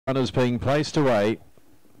Runners being placed away.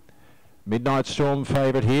 Midnight Storm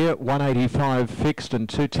favourite here, 185 fixed and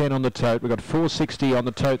 210 on the tote. We've got 460 on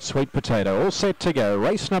the tote, Sweet Potato. All set to go.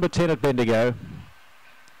 Race number 10 at Bendigo.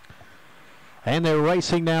 And they're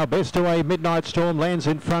racing now. Best away. Midnight Storm lands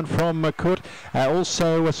in front from Makut.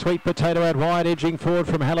 Also a Sweet Potato out wide, edging forward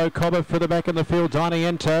from Hello Cobber for the back in the field.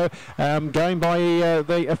 Diniento going by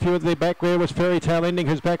a few of the back there was Fairy Tale Ending,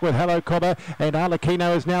 who's back with Hello Cobber. And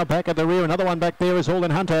Arlecchino is now back at the rear. Another one back there is All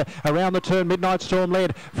in Hunter. Around the turn, Midnight Storm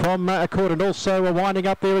led from Makut. And also winding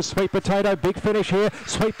up there is Sweet Potato. Big finish here.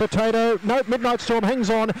 Sweet Potato. No, Midnight Storm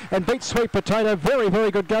hangs on and beats Sweet Potato. Very,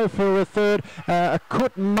 very good go for a third.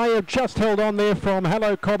 Makut may have just held on there from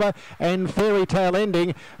Hello Cobber and Fairy Tale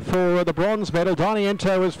Ending for the bronze medal.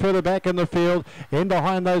 Diniento is further back in the field. In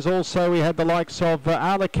behind those also we had the likes of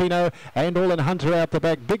Arlecchino and All in Hunter out the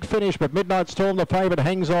back. Big finish, but Midnight Storm, the favourite,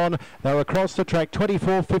 hangs on. They're across the track,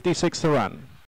 24.56 the run.